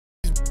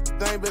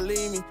think,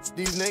 believe me,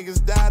 these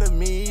niggas died of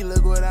me.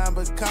 Look what I'm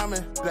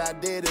becoming. What I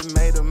did, it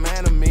made a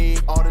man of me.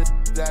 All the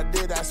that I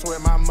did, I swear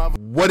my mother.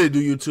 What it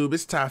do, YouTube?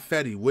 It's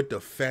Freddy with the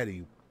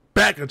Freddy.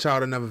 Back at y'all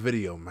with another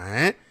video,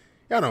 man.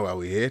 Y'all know why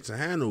we here. To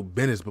handle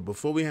business. But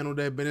before we handle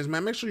that business,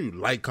 man, make sure you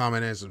like,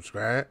 comment, and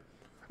subscribe.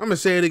 I'm going to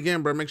say it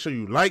again, bro. Make sure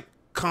you like,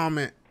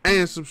 comment,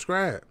 and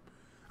subscribe.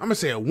 I'm going to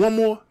say it one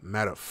more.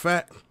 Matter of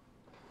fact,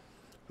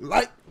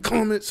 like,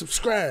 comment,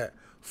 subscribe.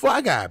 Before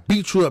I got to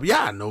beat you up,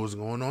 y'all know what's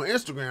going on.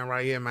 Instagram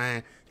right here,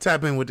 man.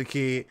 Tap in with the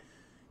kid.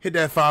 Hit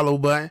that follow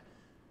button.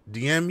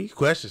 DM me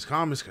questions,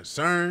 comments,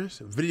 concerns,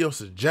 video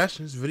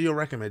suggestions, video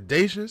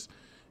recommendations.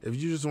 If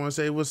you just want to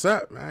say what's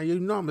up, man, you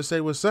know I'm going to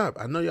say what's up.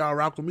 I know y'all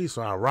rock with me,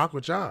 so I rock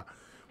with y'all.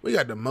 We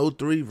got the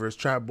Mo3 versus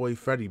Trapboy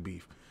Freddy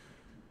beef.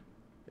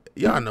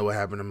 Y'all know what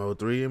happened to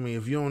Mo3. I mean,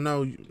 if you don't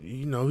know,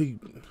 you know he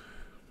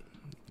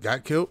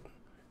got killed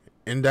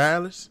in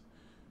Dallas.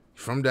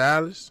 From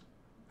Dallas.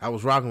 I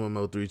was rocking with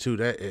Mo3 too.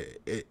 That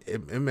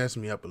it messed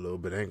me up a little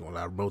bit. I ain't gonna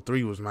lie.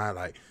 Mo3 was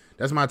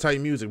that's my type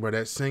of music, bro.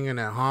 That singing,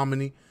 that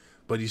harmony,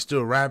 but he's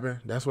still rapping.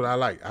 That's what I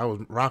like. I was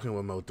rocking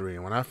with Mo3,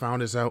 and when I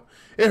found this out,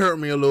 it hurt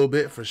me a little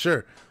bit for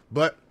sure.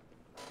 But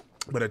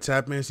I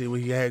tap in, see what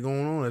he had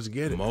going on. Let's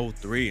get it.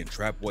 Mo3 and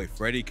Trapboy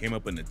Freddy came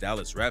up in the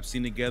Dallas rap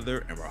scene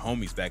together and were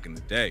homies back in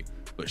the day.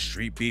 But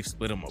street beef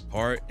split them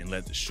apart and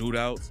led to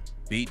shootouts,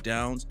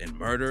 beatdowns, and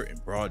murder in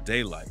broad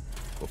daylight.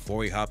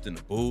 Before he hopped in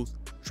the booth,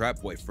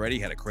 Trapboy Freddy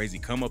had a crazy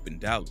come up in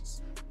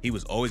Dallas. He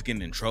was always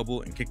getting in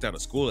trouble and kicked out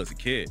of school as a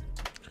kid.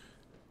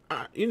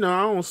 I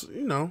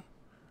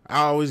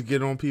always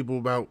get on people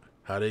about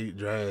how they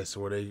dress,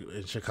 or they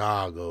in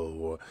Chicago,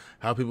 or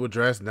how people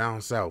dress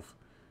down south.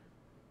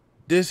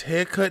 This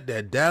haircut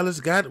that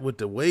Dallas got with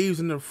the waves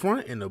in the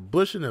front and the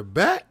bush in the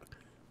back,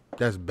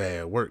 that's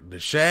bad work. The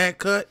shag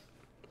cut,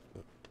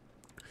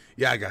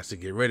 yeah, I got to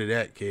get rid of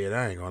that, kid.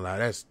 I ain't gonna lie,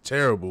 that's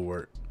terrible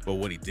work. But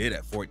what he did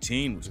at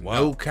 14 was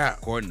wild. No cap.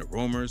 According to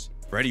rumors,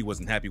 Freddy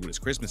wasn't happy with his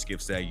Christmas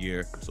gifts that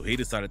year, so he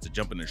decided to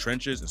jump in the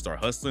trenches and start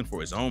hustling for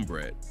his own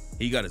bread.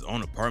 He got his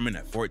own apartment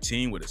at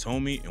 14 with his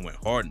homie and went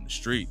hard in the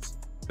streets.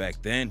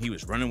 Back then, he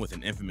was running with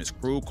an infamous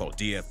crew called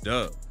DF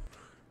Dub.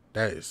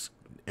 That is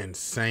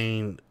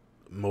insane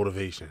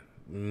motivation.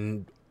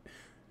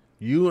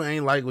 You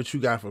ain't like what you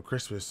got for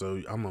Christmas,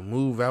 so I'm gonna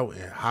move out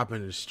and hop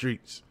in the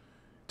streets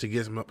to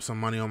get some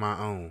money on my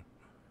own.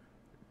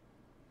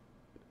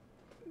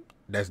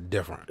 That's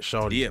different.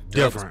 Shorty, DF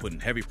Dub was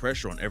putting heavy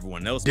pressure on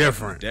everyone else back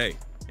in the day,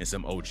 and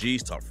some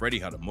OGs taught Freddy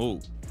how to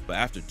move. But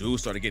after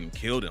dudes started getting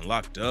killed and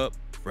locked up,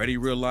 Freddy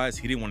realized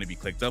he didn't want to be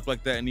clicked up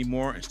like that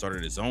anymore and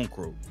started his own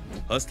crew.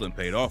 Hustling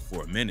paid off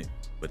for a minute,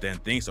 but then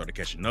things started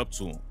catching up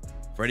to him.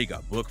 Freddy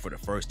got booked for the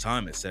first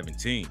time at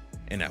 17,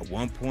 and at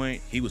one point,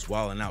 he was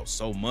wilding out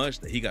so much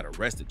that he got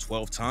arrested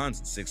 12 times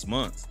in 6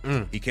 months.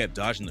 He kept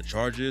dodging the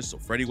charges, so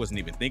Freddy wasn't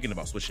even thinking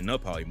about switching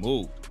up how he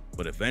moved,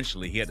 but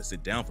eventually he had to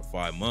sit down for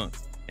 5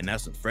 months. And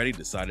that's when Freddy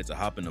decided to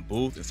hop in the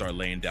booth and start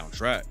laying down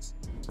tracks.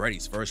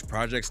 Freddy's first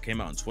projects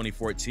came out in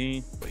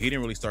 2014, but he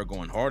didn't really start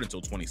going hard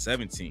until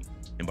 2017.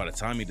 And by the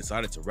time he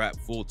decided to rap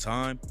full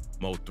time,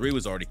 Mo3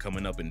 was already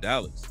coming up in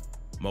Dallas.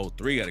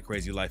 Mo3 had a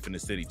crazy life in the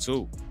city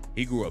too.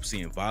 He grew up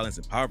seeing violence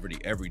and poverty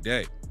every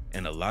day.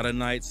 And a lot of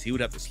nights, he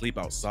would have to sleep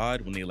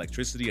outside when the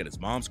electricity at his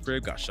mom's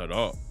crib got shut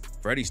off.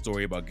 Freddy's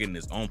story about getting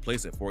his own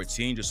place at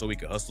 14 just so he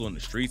could hustle in the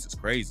streets is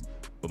crazy.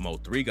 But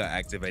Mo3 got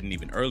active at an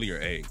even earlier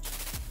age.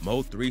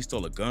 Mo3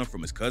 stole a gun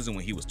from his cousin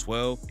when he was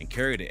 12 and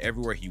carried it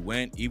everywhere he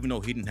went, even though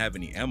he didn't have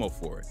any ammo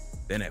for it.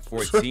 Then at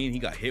 14, he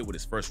got hit with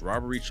his first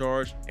robbery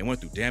charge and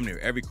went through damn near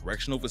every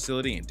correctional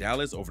facility in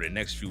Dallas over the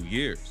next few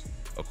years.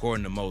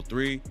 According to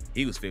Mo3,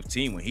 he was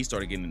 15 when he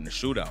started getting into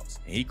shootouts,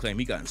 and he claimed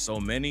he got in so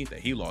many that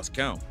he lost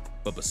count.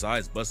 But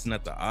besides busting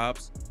at the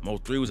ops,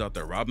 Mo3 was out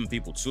there robbing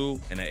people too,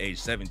 and at age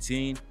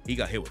 17, he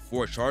got hit with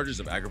 4 charges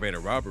of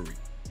aggravated robbery.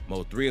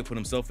 Mo3 had put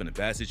himself in a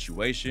bad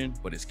situation,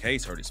 but his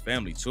case hurt his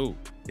family too.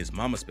 His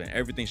mama spent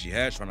everything she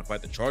had trying to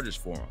fight the charges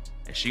for him,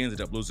 and she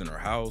ended up losing her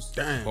house,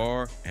 her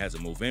car, and had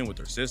to move in with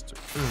her sister.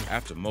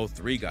 After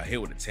Mo3 got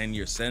hit with a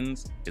 10-year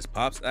sentence, his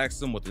pops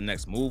asked him what the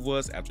next move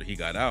was after he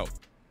got out.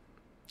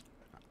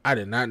 I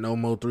did not know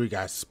Mo3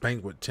 got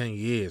spanked with 10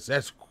 years.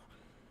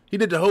 He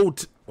did the whole,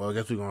 well, I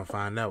guess we're going to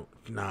find out.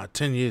 Nah,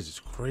 10 years is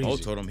crazy. Mo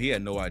told him he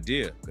had no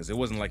idea, because it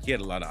wasn't like he had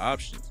a lot of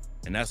options.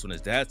 And that's when his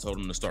dad told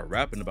him to start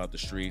rapping about the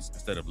streets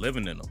instead of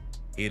living in them.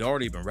 He had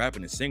already been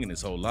rapping and singing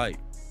his whole life.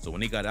 So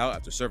when he got out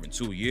after serving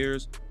 2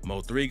 years,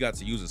 Mo3 got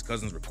to use his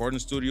cousin's recording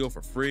studio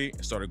for free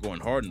and started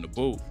going hard in the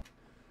booth.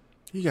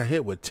 He got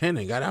hit with 10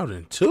 and got out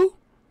in 2?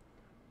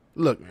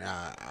 Look,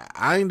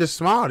 I ain't the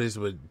smartest,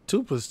 but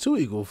 2 +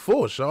 2 =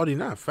 4, shorty,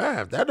 not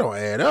 5. That don't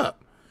add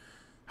up.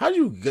 How do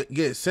you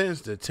get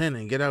sentenced to 10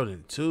 and get out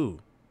in 2?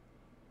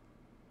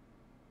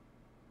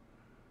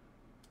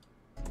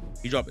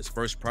 He dropped his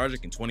first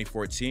project in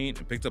 2014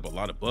 and picked up a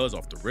lot of buzz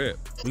off the rip.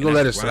 We gonna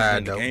let it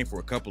slide though. In the game for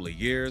a couple of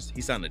years,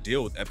 he signed a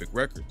deal with Epic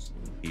Records.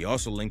 He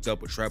also linked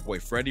up with Trapboy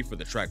Freddy for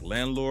the track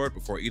Landlord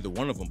before either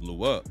one of them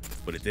blew up,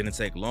 but it didn't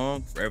take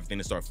long for everything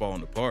to start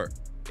falling apart.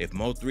 If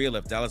Mo3 had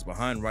left Dallas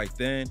behind right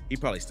then,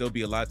 he'd probably still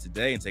be alive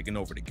today and taking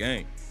over the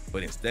game.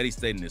 But instead he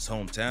stayed in his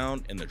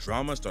hometown and the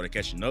drama started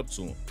catching up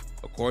to him.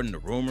 According to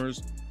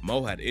rumors,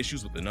 Mo had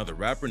issues with another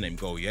rapper named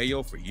Go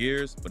Yayo for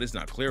years, but it's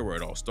not clear where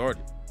it all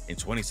started. In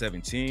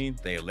 2017,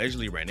 they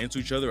allegedly ran into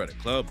each other at a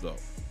club though,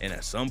 and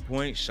at some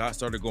point, shots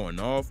started going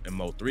off and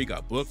Mo3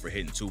 got booked for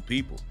hitting 2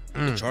 people.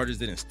 The charges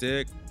didn't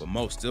stick, but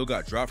Mo still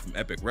got dropped from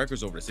Epic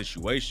Records over the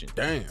situation.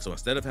 Damn. So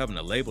instead of having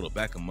a label to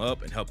back him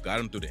up and help guide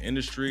him through the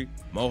industry,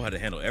 Mo had to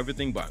handle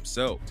everything by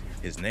himself.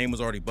 His name was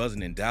already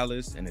buzzing in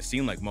Dallas, and it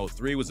seemed like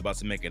Mo3 was about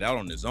to make it out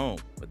on his own,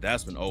 but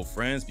that's when old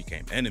friends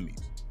became enemies.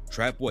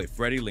 Trapboy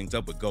Freddy linked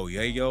up with Go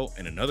Yayo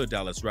and another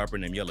Dallas rapper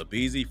named Yella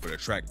Beezy for the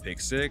track Pick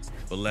 6,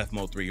 but left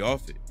Mo3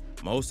 off it.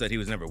 Mo said he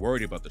was never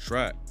worried about the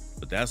track,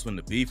 but that's when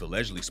the beef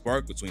allegedly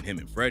sparked between him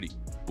and Freddy.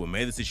 What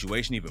made the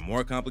situation even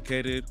more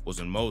complicated was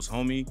when Mo's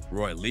homie,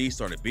 Roy Lee,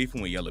 started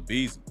beefing with Yella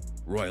Beezy.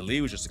 Roy Lee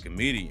was just a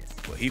comedian,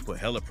 but he put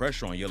hella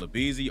pressure on Yella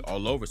Beezy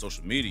all over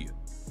social media.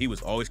 He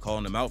was always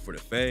calling him out for the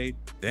fade.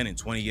 Then in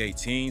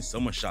 2018,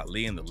 someone shot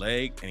Lee in the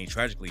leg and he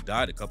tragically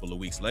died a couple of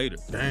weeks later.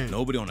 Dang.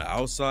 Nobody on the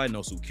outside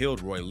knows who killed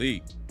Roy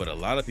Lee, but a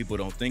lot of people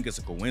don't think it's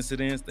a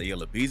coincidence that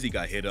Yella Beezy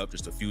got hit up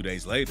just a few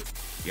days later.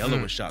 Yella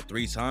was shot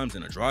 3 times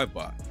in a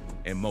drive-by,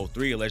 and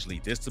Mo3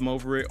 allegedly dissed him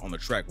over it on the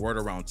track Word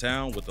Around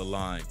Town with the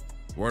line,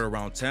 "Word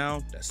around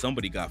town that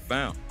somebody got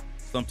found,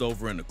 slumped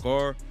over in the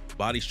car,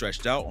 body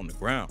stretched out on the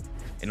ground."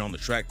 And on the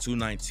track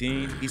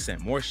 219, he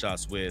sent more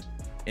shots with,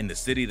 "In the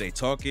city they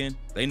talking,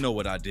 they know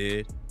what I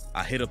did.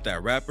 I hit up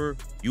that rapper,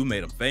 you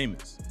made him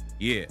famous.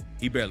 Yeah,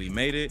 he barely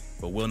made it,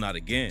 but will not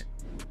again."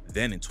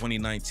 Then in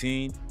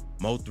 2019,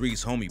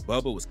 Mo3's homie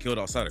Bubba was killed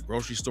outside a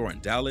grocery store in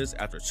Dallas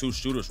after 2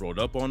 shooters rolled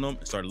up on him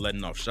and started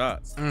letting off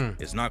shots.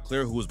 It's not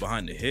clear who was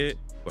behind the hit,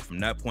 but from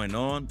that point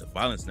on, the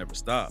violence never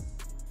stopped.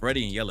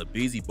 Freddy and Yella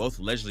Beezy both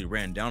allegedly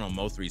ran down on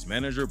Mo3's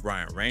manager,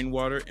 Brian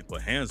Rainwater, and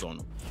put hands on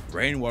him.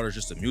 Rainwater's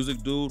just a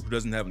music dude who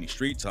doesn't have any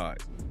street ties,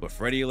 but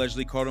Freddy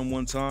allegedly caught him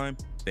one time,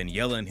 then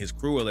Yella and his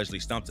crew allegedly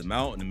stomped him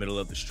out in the middle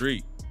of the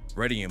street.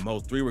 Freddy and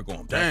Mo3 were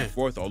going back and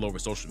forth all over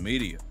social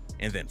media,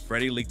 and then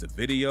Freddy leaked a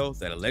video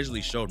that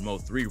allegedly showed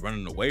Mo3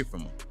 running away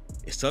from him.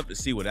 It's tough to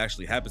see what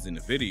actually happens in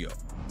the video,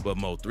 but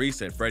Mo3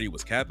 said Freddy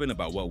was capping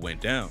about what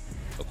went down.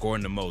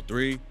 According to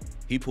Mo3,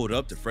 he pulled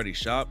up to Freddy's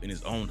shop in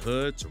his own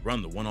hood to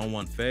run the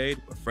one-on-one fade,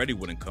 but Freddy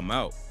wouldn't come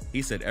out.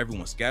 He said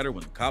everyone scattered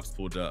when the cops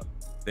pulled up.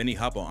 Then he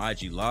hopped on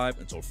IG Live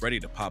and told Freddy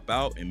to pop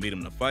out and meet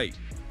him to fight.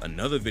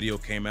 Another video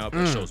came out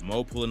that shows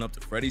Mo pulling up to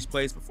Freddy's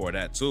place before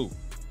that too.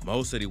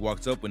 Mo said he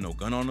walked up with no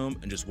gun on him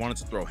and just wanted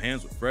to throw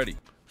hands with Freddy.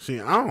 See,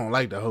 I don't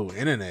like the whole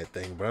internet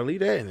thing, bro. Leave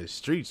that in the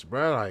streets,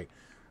 bro. Like,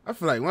 I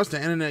feel like once the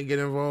internet get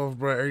involved,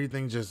 bro,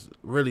 everything just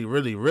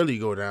really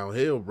go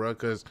downhill, bro.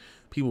 Because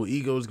people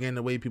egos getting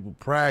away, people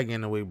pride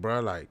getting away, bro.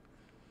 Like,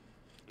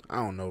 I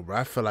don't know, bro.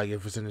 I feel like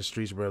if it's in the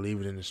streets, bro,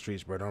 leave it in the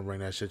streets, bro. Don't bring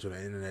that shit to the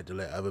internet to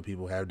let other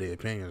people have their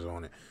opinions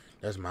on it.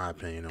 That's my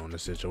opinion on the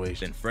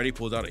situation. Then Freddy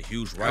pulled out a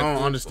huge rifle, I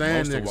don't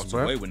understand but Mo this, walked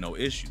bro. away with no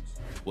issues.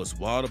 What's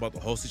wild about the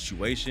whole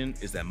situation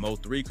is that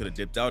Mo3 could have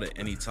dipped out at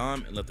any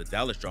time and left the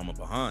Dallas drama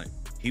behind.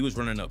 He was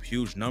running up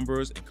huge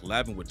numbers and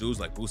collabing with dudes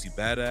like Boosie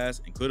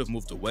Badass and could have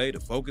moved away to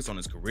focus on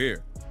his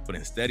career, but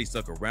instead he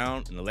stuck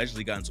around and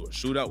allegedly got into a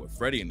shootout with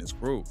Freddy and his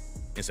crew.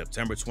 In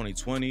September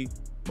 2020,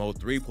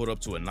 Mo3 pulled up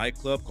to a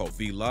nightclub called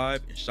V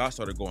Live and shots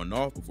started going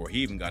off before he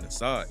even got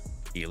inside.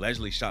 He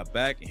allegedly shot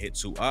back and hit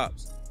 2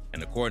 ops,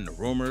 and according to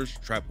rumors,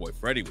 Trapboy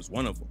Freddy was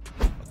one of them.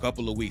 A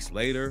couple of weeks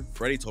later,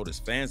 Freddy told his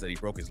fans that he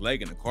broke his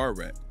leg in a car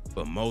wreck,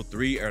 but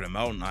Mo3 aired him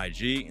out on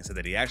IG and said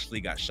that he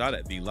actually got shot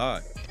at V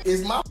Live.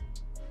 Is my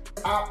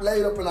op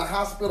laid up in a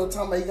hospital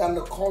talking about he got in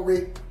a car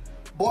wreck?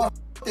 Boy,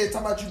 they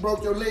talking about you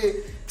broke your leg.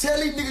 Tell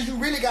these niggas you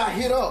really got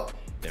hit up.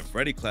 Then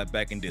Freddy clapped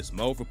back and dissed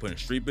Mo for putting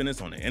street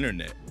business on the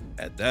internet.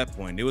 At that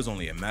point, it was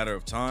only a matter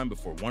of time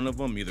before one of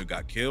them either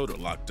got killed or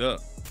locked up.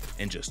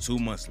 And just 2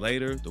 months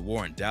later, the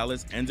war in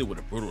Dallas ended with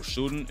a brutal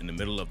shooting in the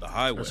middle of the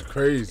highway. That's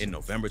crazy. In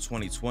November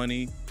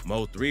 2020,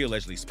 Mo3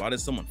 allegedly spotted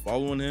someone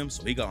following him,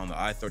 so he got on the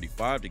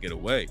I-35 to get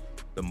away.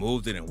 The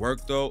move didn't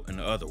work though, and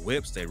the other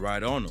whip stayed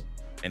right on him.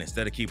 And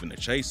instead of keeping the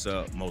chase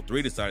up,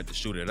 Mo3 decided to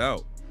shoot it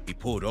out. He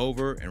pulled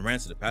over and ran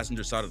to the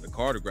passenger side of the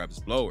car to grab his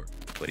blower,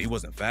 but he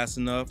wasn't fast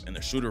enough and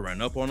the shooter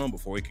ran up on him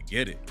before he could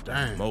get it.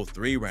 Damn.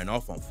 Mo3 ran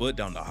off on foot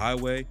down the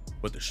highway,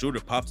 but the shooter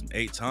popped him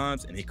 8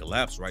 times and he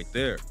collapsed right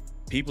there.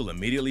 People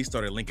immediately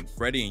started linking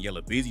Freddy and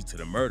Yella Beezy to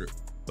the murder,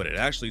 but it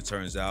actually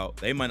turns out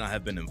they might not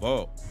have been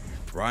involved.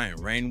 Brian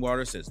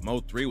Rainwater says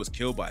Mo3 was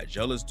killed by a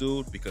jealous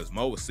dude because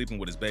Mo was sleeping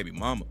with his baby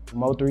mama.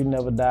 Mo3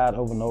 never died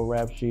over no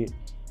rap shit.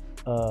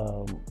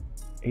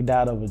 He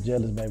died over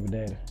jealous baby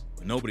daddy.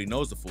 But nobody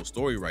knows the full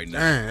story right now.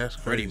 Dang, that's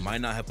Freddy crazy. might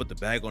not have put the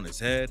bag on his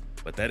head,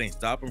 but that ain't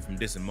stop him from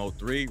dissing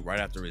Mo3 right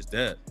after his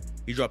death.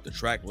 He dropped the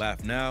track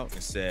Laugh Now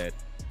and said,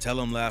 "Tell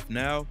him laugh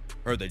now,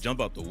 heard they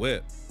jump out the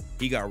whip.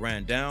 He got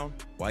ran down,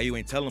 why you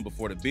ain't tell him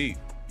before the beat?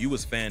 You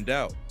was fanned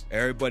out,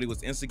 everybody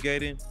was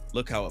instigating,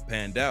 look how it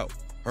panned out.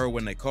 Heard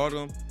when they caught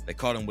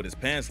him with his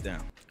pants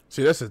down."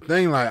 See, that's the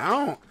thing.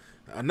 Like,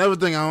 Another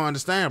thing I don't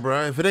understand,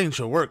 bro. If it ain't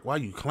your work, why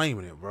you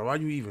claiming it, bro? Why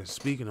you even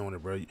speaking on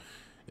it, bro?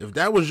 If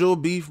that was your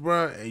beef,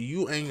 bro, and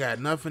you ain't got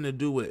nothing to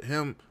do with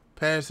him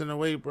passing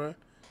away, bro,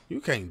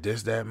 you can't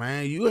diss that,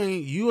 man. You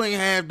ain't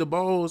have the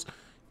balls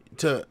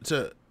to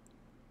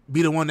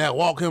be the one that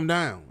walk him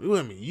down. You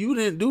with me? You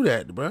didn't do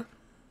that, bro.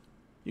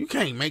 You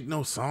can't make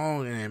no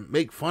song and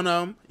make fun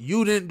of him.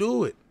 You didn't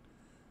do it.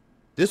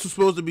 This was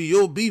supposed to be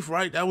your beef,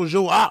 right? That was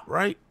your op,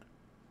 right?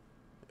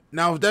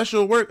 Now, if that's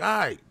your work, all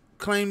right,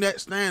 claim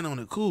that, stand on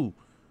it, cool.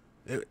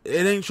 It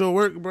ain't your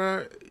work,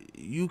 bro.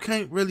 You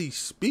can't really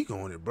speak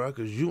on it, bro,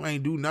 because you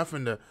ain't do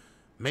nothing to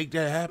make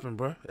that happen,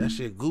 bro. That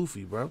shit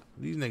goofy, bro.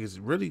 These niggas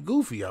really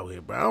goofy out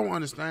here, bro. I don't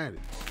understand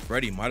it.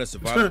 Freddy might have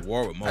survived a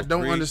war with Mo3. I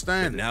don't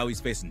understand it. Now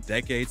he's facing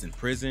decades in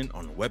prison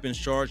on a weapons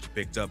charge he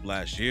picked up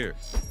last year.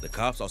 The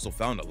cops also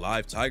found a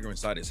live tiger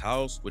inside his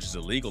house, which is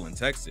illegal in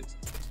Texas.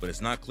 But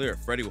it's not clear if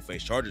Freddy will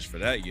face charges for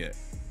that yet.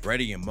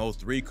 Freddy and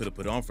Mo3 could have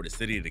put on for the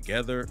city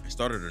together and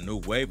started a new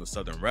wave of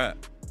Southern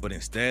rap. But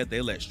instead,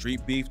 they let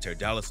street beef tear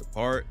Dallas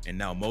apart, and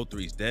now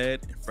Mo3's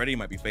dead, and Freddy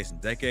might be facing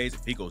decades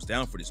if he goes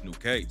down for this new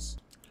case.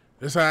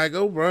 That's how I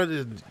go, bro.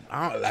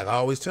 Like I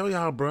always tell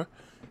y'all, bro,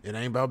 it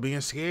ain't about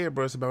being scared,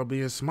 bro. It's about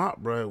being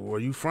smart, bro. Where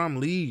you from,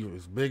 leave.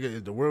 It's bigger.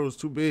 The world is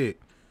too big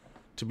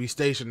to be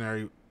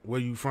stationary where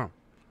you from.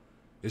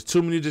 There's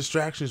too many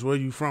distractions where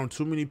you from.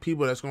 Too many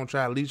people that's going to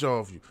try to leech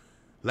off you.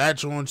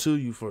 Latch on to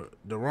you for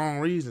the wrong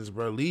reasons,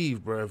 bro.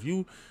 Leave, bro. If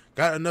you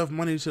got enough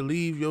money to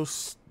leave your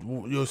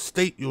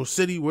state, your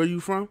city, where you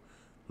from,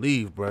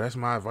 leave, bro. That's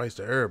my advice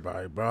to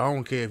everybody, bro. I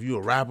don't care if you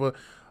a rapper,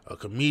 a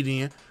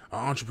comedian, an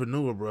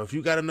entrepreneur, bro. If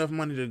you got enough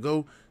money to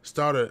go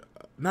start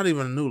not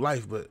even a new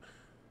life, but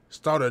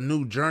start a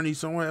new journey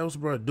somewhere else,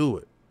 bro, do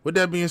it. With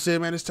that being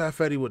said, man, it's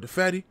Freddy with the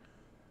Freddy.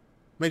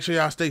 Make sure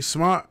y'all stay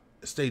smart,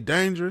 stay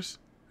dangerous.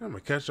 I'm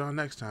going to catch y'all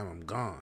next time. I'm gone.